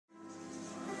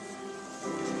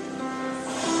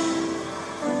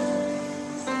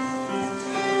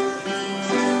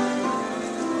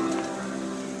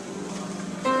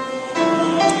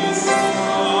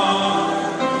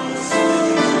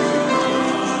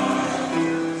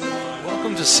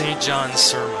to St. John's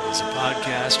Sermons, a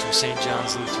podcast from St.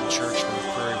 John's Lutheran Church,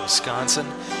 North Prairie, Wisconsin,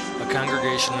 a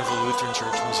congregation of the Lutheran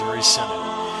Church Missouri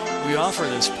Synod. We offer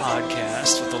this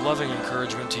podcast with the loving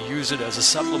encouragement to use it as a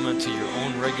supplement to your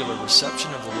own regular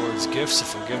reception of the Lord's gifts of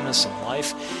forgiveness and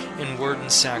life in word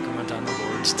and sacrament on the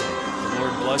Lord's Day. The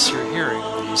Lord bless your hearing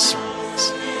of these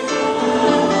sermons.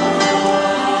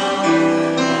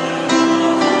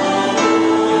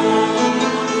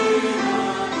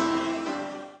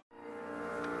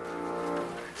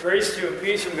 Grace to you and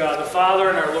peace from God the Father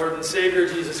and our Lord and Savior,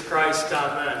 Jesus Christ.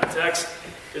 Amen. The text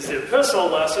is the epistle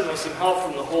lesson with some help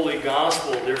from the Holy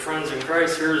Gospel. Dear friends in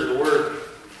Christ, here is the Word.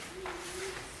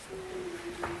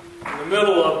 In the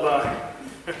middle of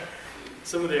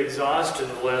some of the exhaustion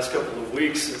of the last couple of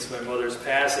weeks since my mother's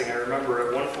passing, I remember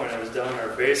at one point I was down in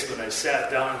our basement. I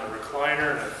sat down in the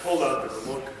recliner and I pulled out the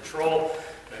remote control.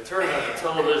 I turned on the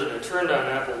television, I turned on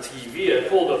Apple TV, I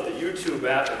pulled up the YouTube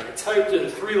app, and I typed in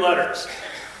 3 letters.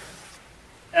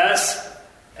 SNL.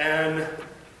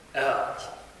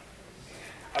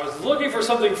 I was looking for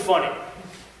something funny,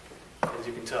 as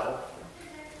you can tell.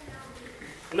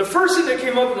 And the first thing that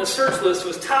came up in the search list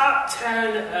was top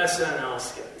 10 SNL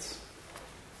skits.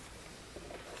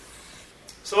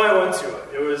 So I went to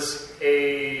it. It was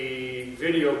a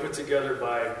video put together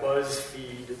by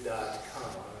BuzzFeed.com. I don't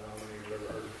know if you've ever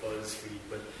heard of BuzzFeed,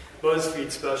 but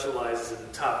BuzzFeed specializes in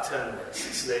top 10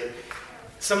 lists.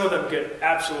 Some of them get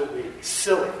absolutely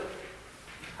silly.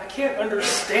 I can't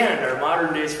understand our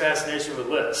modern day's fascination with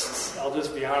lists. I'll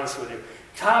just be honest with you.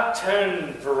 Top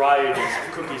 10 varieties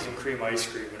of cookies and cream ice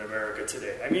cream in America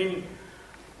today. I mean,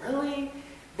 really?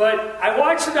 But I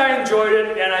watched it, I enjoyed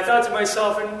it, and I thought to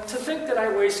myself, and to think that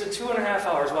I wasted 2.5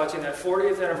 hours watching that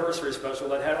 40th anniversary special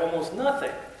that had almost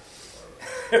nothing.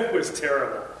 It was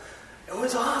terrible. It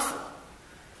was awful.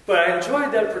 But I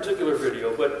enjoyed that particular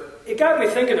video, but it got me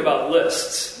thinking about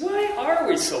lists. Why are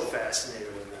we so fascinated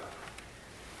with them?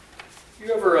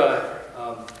 You ever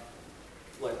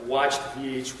watched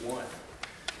VH1?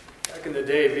 Back in the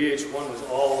day, VH1 was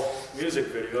all music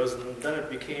videos, and then it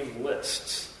became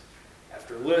lists.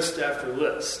 After list after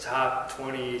list. Top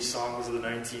 20 songs of the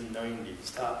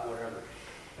 1990s, top whatever.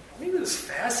 Maybe this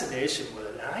fascination with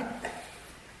it. And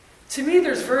to me,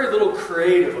 there's very little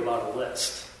creative about a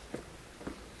list.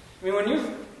 I mean, when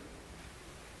you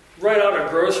write out a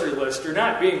grocery list, you're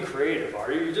not being creative,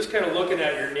 are you? You're just kind of looking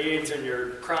at your needs and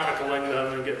you're chronicling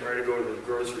them and getting ready to go to the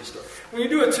grocery store. When you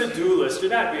do a to-do list, you're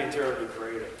not being terribly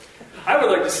creative. I would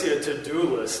like to see a to-do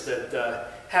list that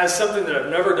has something that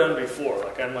I've never done before,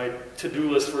 like on my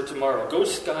to-do list for tomorrow. Go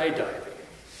skydiving.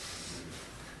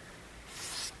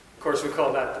 Of course, we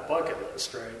call that the bucket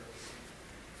list, right?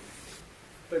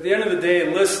 But at the end of the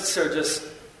day, lists are just,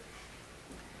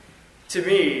 to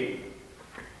me,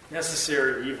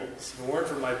 necessary evils. If it weren't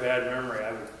for my bad memory,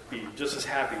 I would be just as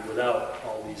happy without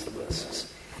all these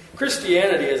lists.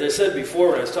 Christianity, as I said before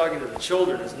when I was talking to the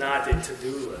children, is not a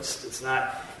to-do list. It's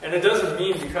not, and it doesn't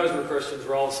mean because we're Christians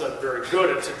we're all of a sudden very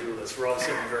good at to-do lists. We're all of a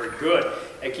sudden very good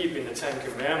at keeping the 10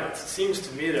 Commandments. It seems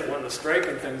to me that one of the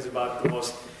striking things about the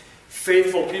most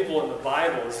faithful people in the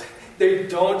Bible is they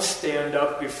don't stand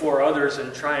up before others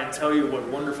and try and tell you what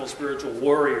wonderful spiritual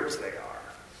warriors they are.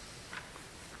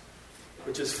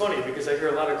 Which is funny because I hear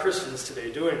a lot of Christians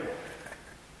today doing that.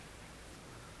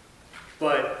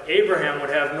 But Abraham would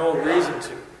have no reason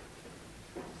to.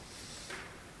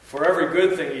 For every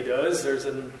good thing he does, there's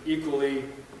an equally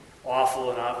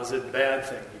awful and opposite bad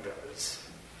thing he does.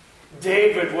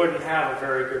 David wouldn't have a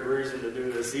very good reason to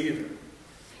do this either.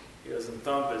 He doesn't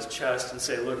thump his chest and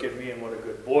say, "Look at me and what a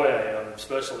good boy I am,"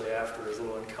 especially after his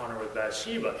little encounter with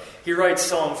Bathsheba. He writes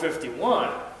Psalm 51.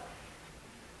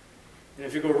 And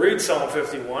if you go read Psalm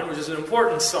 51, which is an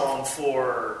important psalm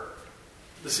for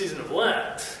the season of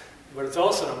Lent, but it's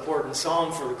also an important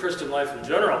psalm for the Christian life in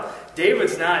general,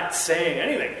 David's not saying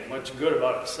anything much good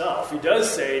about himself. He does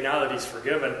say, now that he's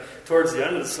forgiven, towards the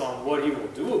end of the psalm, what he will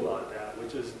do about that,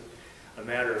 which is a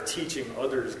matter of teaching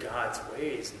others God's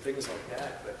ways and things like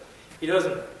that. But he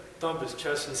doesn't thump his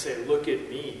chest and say, "Look at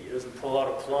me." He doesn't pull out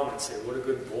a plum and say, "What a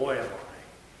good boy am I."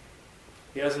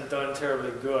 He hasn't done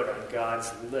terribly good on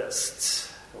God's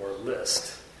lists, or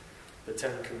list, the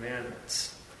 10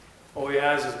 Commandments. Oh, he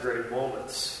has his great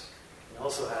moments. He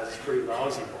also has his pretty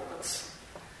lousy moments.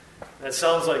 That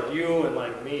sounds like you and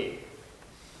like me.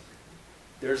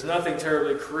 There's nothing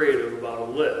terribly creative about a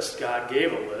list. God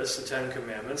gave a list, the 10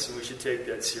 Commandments, and we should take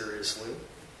that seriously,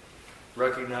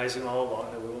 recognizing all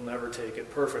along that we will never take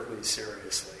it perfectly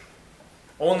seriously.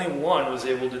 Only one was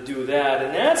able to do that,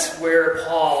 and that's where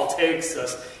Paul takes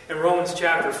us in Romans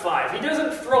chapter 5. He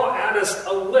doesn't throw at us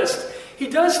a list. He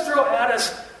does throw at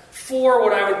us 4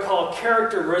 what I would call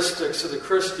characteristics of the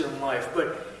Christian life,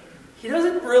 but he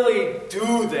doesn't really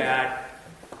do that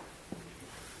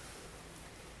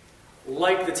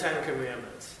like the Ten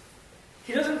Commandments.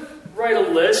 He doesn't write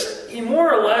a list. He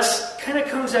more or less kind of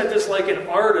comes at this like an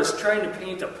artist trying to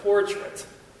paint a portrait,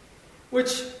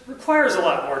 which requires a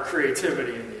lot more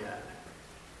creativity in the end.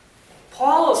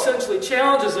 Paul essentially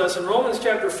challenges us in Romans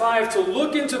chapter 5 to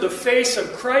look into the face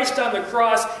of Christ on the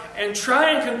cross and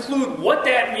try and conclude what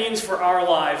that means for our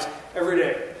lives every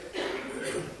day.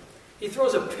 He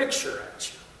throws a picture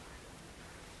at you.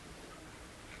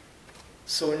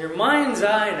 So in your mind's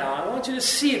eye now, I want you to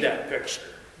see that picture.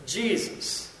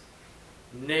 Jesus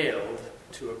nailed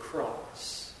to a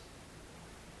cross.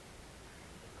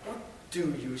 What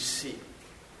do you see?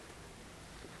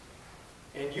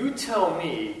 And you tell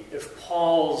me if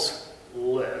Paul's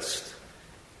list,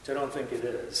 which I don't think it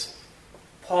is,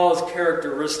 Paul's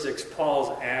characteristics,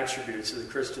 Paul's attributes of the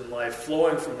Christian life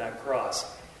flowing from that cross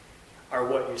are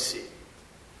what you see.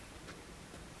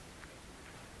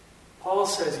 Paul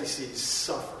says he sees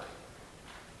suffering,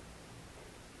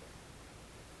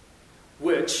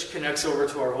 which connects over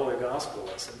to our Holy Gospel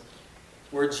lesson,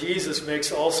 where Jesus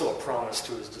makes also a promise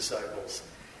to his disciples.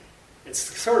 It's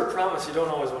the sort of promise you don't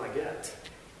always want to get.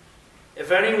 If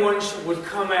anyone would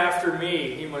come after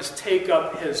me, he must take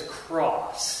up his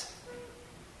cross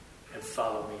and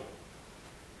follow me.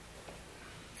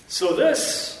 So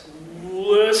this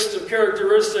list of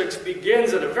characteristics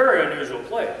begins at a very unusual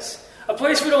place. A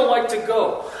place we don't like to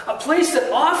go. A place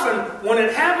that often, when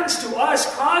it happens to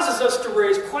us, causes us to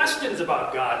raise questions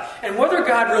about God and whether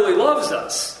God really loves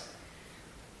us.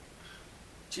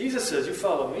 Jesus says, you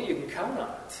follow me, you can count on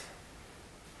it.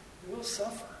 You will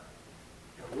suffer.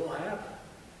 It will happen.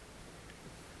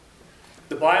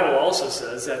 The Bible also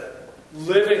says that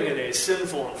living in a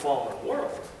sinful and fallen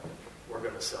world, we're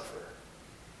going to suffer.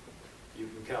 You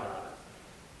can count on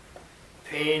it.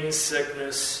 Pain,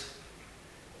 sickness,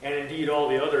 and indeed all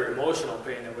the other emotional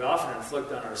pain that we often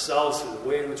inflict on ourselves through the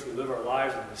way in which we live our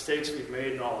lives and the mistakes we've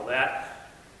made and all of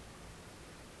that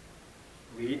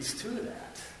leads to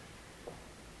that.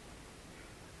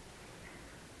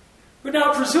 But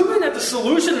now, presuming that the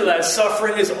solution to that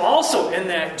suffering is also in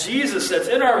that Jesus that's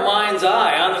in our mind's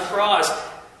eye on the cross,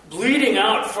 bleeding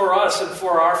out for us and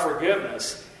for our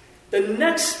forgiveness, the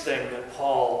next thing that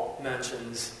Paul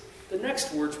mentions, the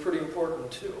next word's pretty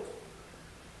important too.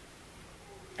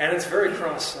 And it's very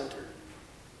cross-centered.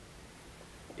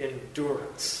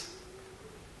 Endurance.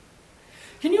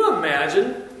 Can you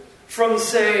imagine from,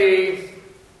 say,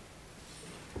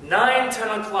 9,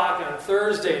 10 o'clock on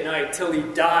Thursday night till he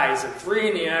dies at 3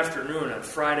 in the afternoon on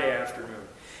Friday afternoon?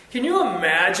 Can you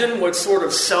imagine what sort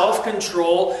of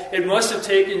self-control it must have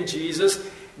taken Jesus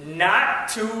not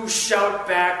to shout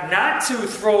back, not to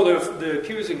throw the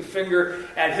accusing finger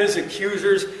at his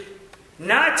accusers,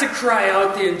 not to cry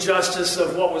out the injustice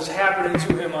of what was happening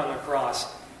to him on the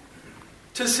cross,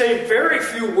 to say very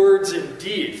few words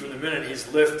indeed from the minute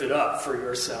he's lifted up for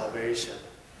your salvation.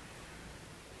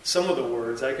 Some of the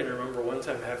words, I can remember one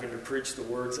time having to preach the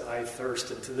words, I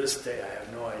thirst, and to this day I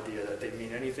have no idea that they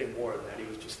mean anything more than that he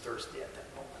was just thirsty at that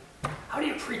moment. How do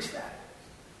you preach that?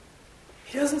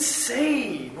 He doesn't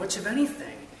say much of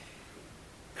anything.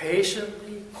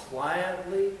 Patiently,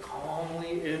 quietly,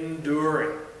 calmly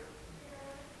enduring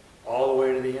all the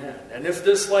way to the end. And if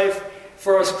this life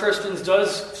for us Christians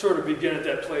does sort of begin at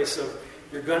that place of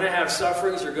you're going to have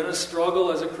sufferings, you're going to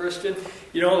struggle as a Christian.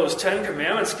 You know, those 10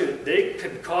 Commandments, they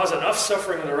could cause enough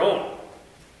suffering of their own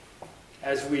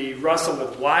as we wrestle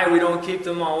with why we don't keep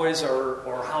them always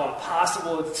or how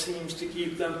impossible it seems to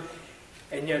keep them.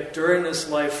 And yet during this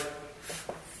life,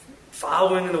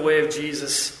 following in the way of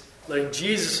Jesus, letting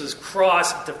Jesus'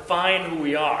 cross define who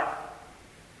we are,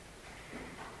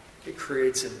 it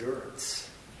creates endurance.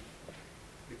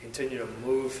 We continue to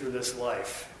move through this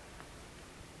life,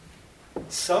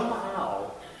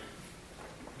 somehow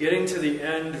getting to the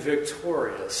end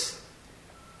victorious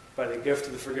by the gift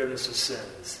of the forgiveness of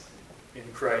sins in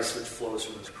Christ which flows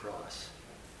from his cross.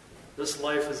 This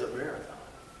life is a marathon,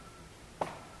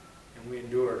 and we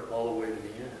endure it all the way to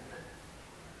the end.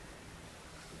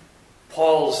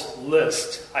 Paul's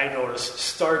list, I notice,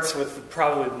 starts with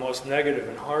probably the most negative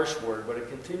and harsh word, but it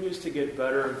continues to get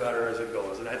better and better as it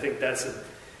goes. And I think that's an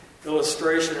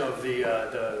illustration of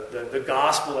the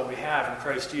gospel that we have in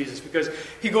Christ Jesus, because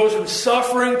he goes from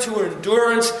suffering to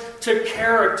endurance to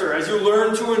character. As you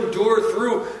learn to endure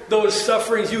through those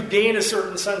sufferings, you gain a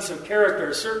certain sense of character,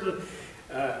 a certain,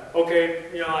 I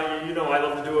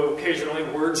love to do occasionally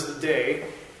words of the day,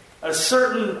 a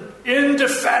certain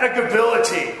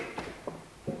indefatigability.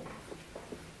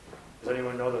 As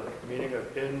anyone know the meaning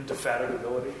of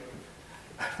indefatigability?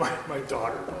 My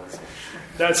daughter does.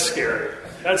 That's scary.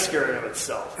 That's scary in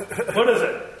itself. What is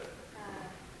it?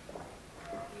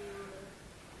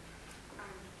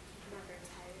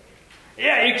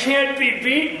 Yeah, you can't be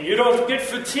beaten. You don't get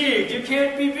fatigued. You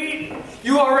can't be beaten.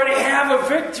 You already have a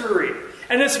victory.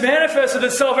 And it's manifested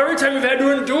itself every time you've had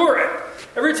to endure it.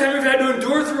 Every time you've had to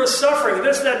endure through a suffering,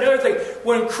 this, that, and the other thing.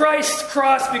 When Christ's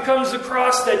cross becomes the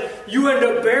cross that you end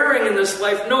up bearing in this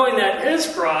life, knowing that his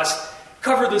cross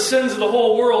covered the sins of the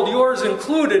whole world, yours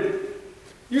included,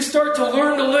 you start to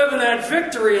learn to live in that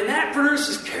victory, and that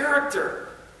produces character.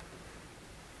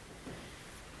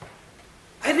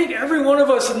 I think every one of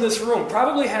us in this room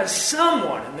probably has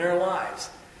someone in their lives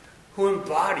who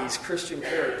embodies Christian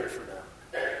character for them.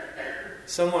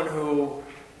 Someone who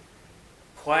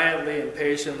quietly and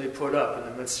patiently put up in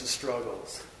the midst of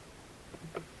struggles.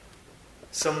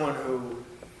 Someone who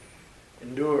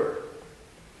endured.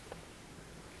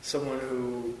 Someone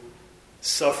who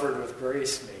suffered with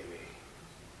grace, maybe.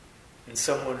 And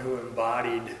someone who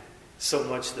embodied so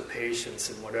much the patience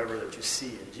and whatever that you see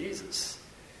in Jesus.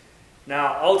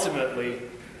 Now, ultimately,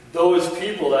 those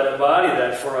people that embody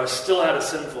that for us still had a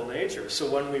sinful nature. So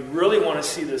when we really want to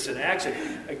see this in action,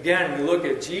 again, we look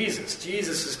at Jesus.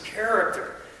 Jesus'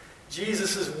 character.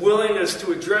 Jesus' willingness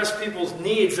to address people's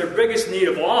needs, their biggest need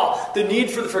of all, the need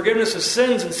for the forgiveness of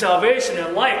sins and salvation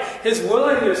and life. His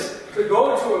willingness to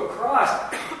go to a cross.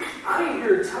 I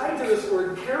hear tied to this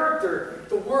word character,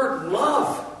 the word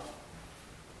love,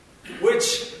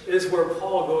 which is where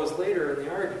Paul goes later in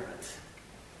the argument.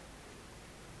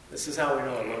 This is how we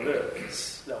know what love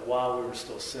is, that while we were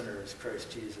still sinners,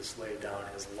 Christ Jesus laid down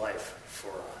his life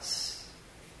for us.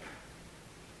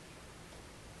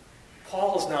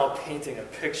 Paul's now painting a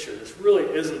picture. This really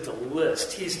isn't a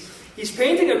list. He's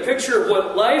painting a picture of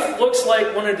what life looks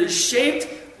like when it is shaped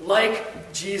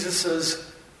like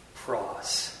Jesus'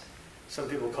 cross. Some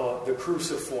people call it the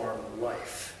cruciform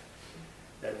life.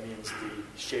 That means the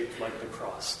shaped like the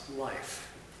cross life.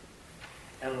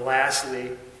 And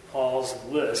lastly, Paul's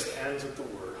list ends with the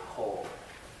word hope.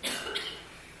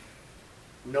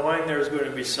 Knowing there's going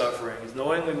to be sufferings,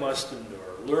 knowing we must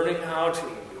endure, learning how to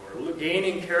endure,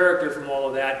 gaining character from all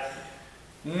of that,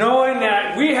 knowing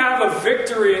that we have a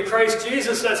victory in Christ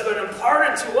Jesus that's been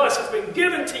imparted to us, it's been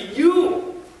given to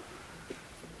you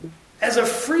as a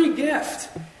free gift.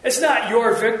 It's not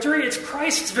your victory, it's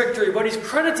Christ's victory, but he's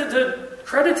credited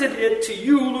it to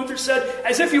you, Luther said,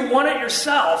 as if you won it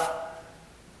yourself.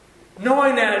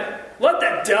 Knowing that, let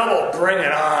the devil bring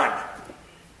it on.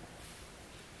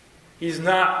 He's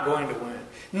not going to win.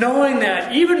 Knowing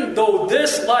that even though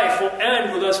this life will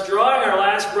end with us drawing our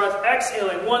last breath,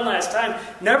 exhaling one last time,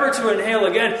 never to inhale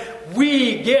again,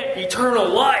 we get eternal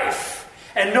life.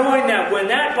 And knowing that when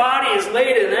that body is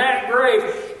laid in that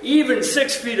grave, even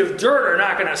 6 feet of dirt are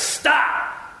not going to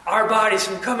stop our bodies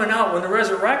from coming out when the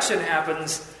resurrection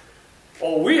happens.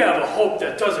 Oh, we have a hope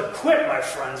that doesn't quit, my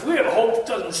friends. We have a hope that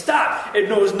doesn't stop. It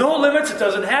knows no limits. It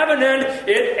doesn't have an end.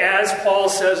 It, as Paul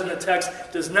says in the text,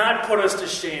 does not put us to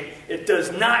shame. It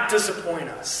does not disappoint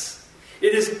us.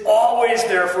 It is always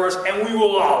there for us, and we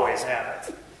will always have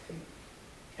it.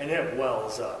 And it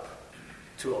wells up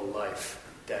to a life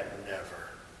that never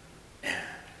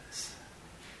ends.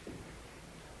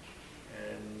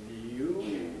 And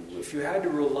you, if you had to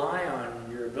rely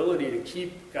on your ability to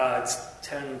keep God's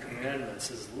 10 Commandments,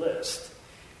 his list,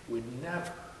 would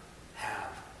never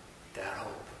have that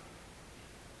hope.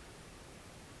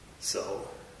 So,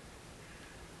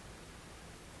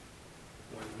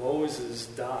 when Moses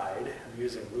died, I'm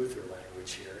using Luther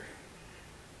language here,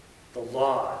 the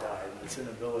law died in its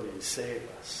inability to save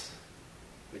us.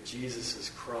 But Jesus'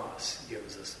 cross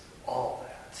gives us all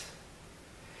that.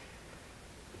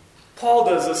 Paul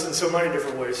does this in so many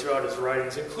different ways throughout his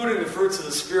writings, including the fruits of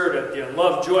the Spirit at the end: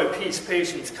 love, joy, peace,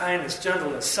 patience, kindness,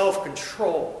 gentleness,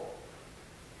 self-control.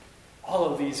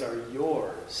 All of these are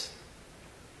yours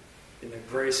in the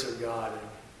grace of God and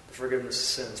the forgiveness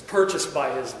of sins, purchased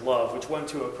by his love, which went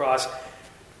to a cross,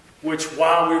 which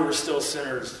while we were still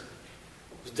sinners,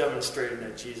 was demonstrating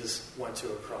that Jesus went to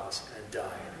a cross and died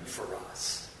for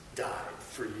us, died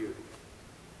for you.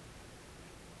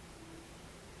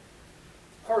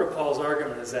 Part of Paul's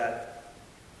argument is that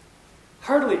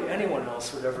hardly anyone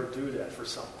else would ever do that for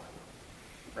someone,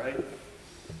 right?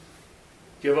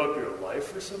 Give up your life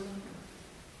for someone?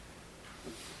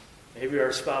 Maybe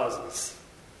our spouses.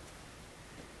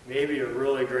 Maybe a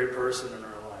really great person in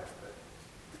our life, but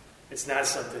it's not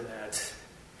something that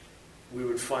we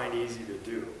would find easy to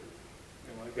do.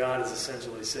 And what God is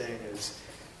essentially saying is,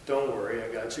 don't worry, I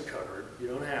got you covered. You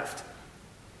don't have to.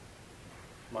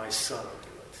 My son will do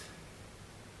it.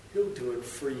 He'll do it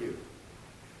for you.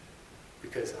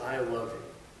 Because I love you.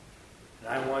 And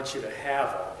I want you to have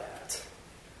all that.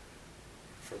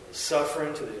 From the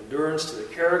suffering, to the endurance, to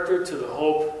the character, to the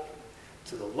hope,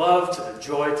 to the love, to the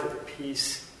joy, to the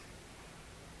peace,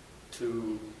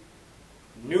 to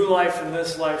new life in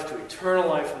this life, to eternal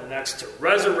life in the next, to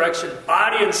resurrection,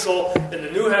 body and soul, in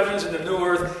the new heavens and the new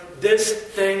earth. This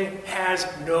thing has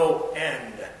no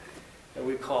end that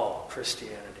we call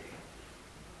Christianity.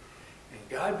 And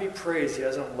God be praised, He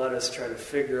hasn't let us try to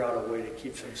figure out a way to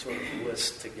keep some sort of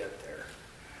list to get there.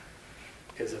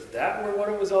 Because if that were what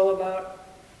it was all about,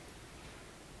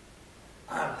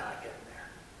 I'm not getting there.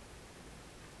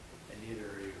 And neither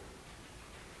are you.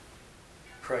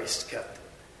 Christ kept it.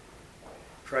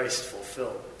 Christ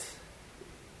fulfilled it.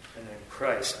 And then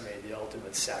Christ made the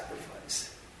ultimate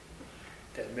sacrifice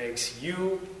that makes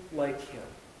you like Him,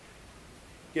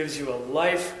 gives you a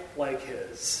life like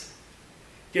His,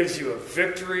 gives you a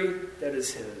victory that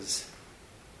is His,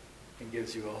 and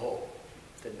gives you a hope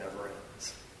that never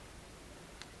ends.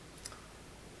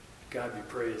 God be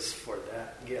praised for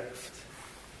that gift,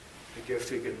 a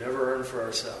gift we could never earn for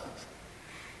ourselves,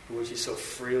 but which He so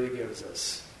freely gives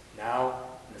us now,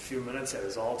 in a few minutes at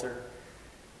His altar,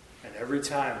 and every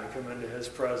time we come into His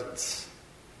presence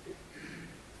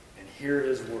and hear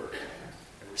His word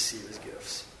and receive His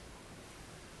gifts.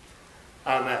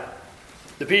 Amen.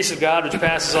 The peace of God, which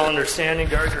passes all understanding,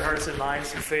 guards your hearts and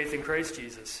minds through faith in Christ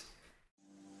Jesus.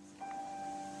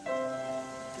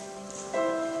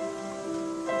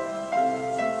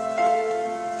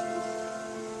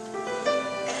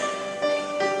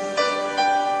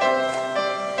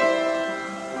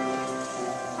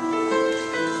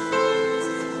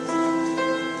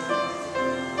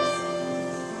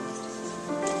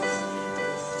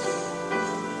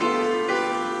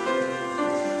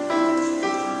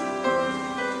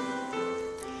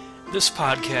 This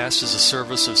podcast is a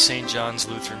service of St. John's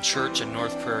Lutheran Church in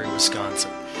North Prairie,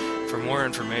 Wisconsin. For more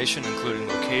information, including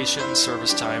location,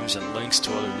 service times, and links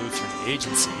to other Lutheran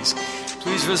agencies,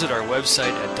 please visit our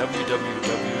website at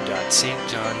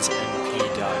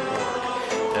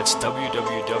www.stjohnsnp.org. That's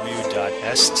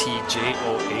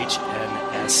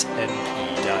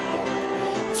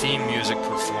www.stjohnsnp.org. Theme music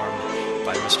performed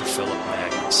by Mr. Philip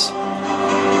Magnus.